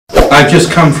I've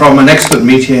just come from an expert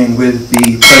meeting with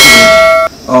the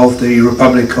President of the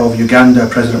Republic of Uganda,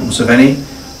 President Museveni.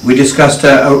 We discussed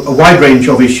a wide range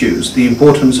of issues, the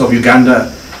importance of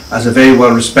Uganda as a very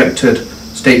well-respected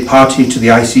state party to the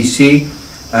ICC.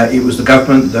 It was the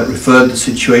government that referred the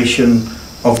situation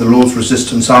of the Lord's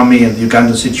Resistance Army and the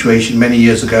Ugandan situation many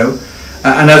years ago.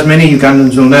 And as many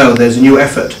Ugandans will know, there's a new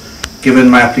effort, given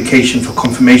my application for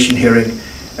confirmation hearing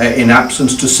in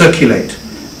absence, to circulate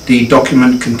the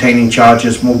document containing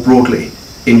charges more broadly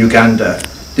in Uganda.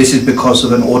 This is because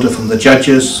of an order from the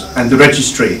judges, and the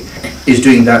registry is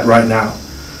doing that right now.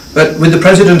 But with the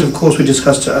President, of course, we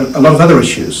discussed a lot of other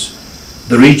issues.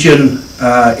 The region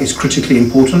is critically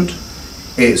important.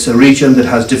 It's a region that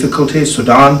has difficulties.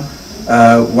 Sudan,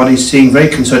 one is seeing very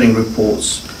concerning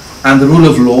reports. And the rule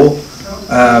of law,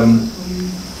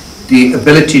 the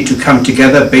ability to come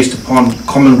together based upon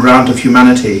common ground of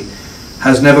humanity,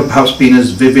 has never perhaps been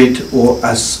as vivid or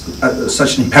as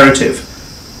such an imperative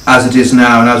as it is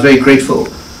now. And I was very grateful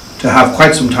to have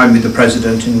quite some time with the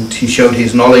President, and he showed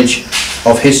his knowledge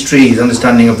of history, his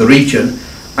understanding of the region,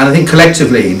 and I think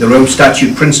collectively the Rome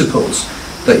Statute principles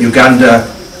that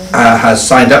Uganda has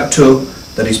signed up to,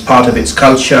 that is part of its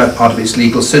culture, part of its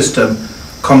legal system,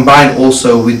 combined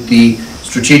also with the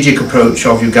strategic approach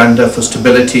of Uganda for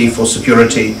stability, for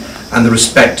security, and the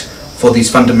respect for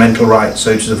these fundamental rights. So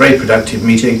it was a very productive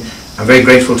meeting. I'm very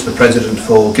grateful to the President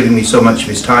for giving me so much of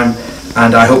his time,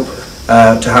 and I hope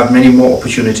to have many more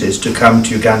opportunities to come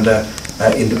to Uganda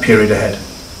in the period ahead.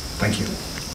 Thank you.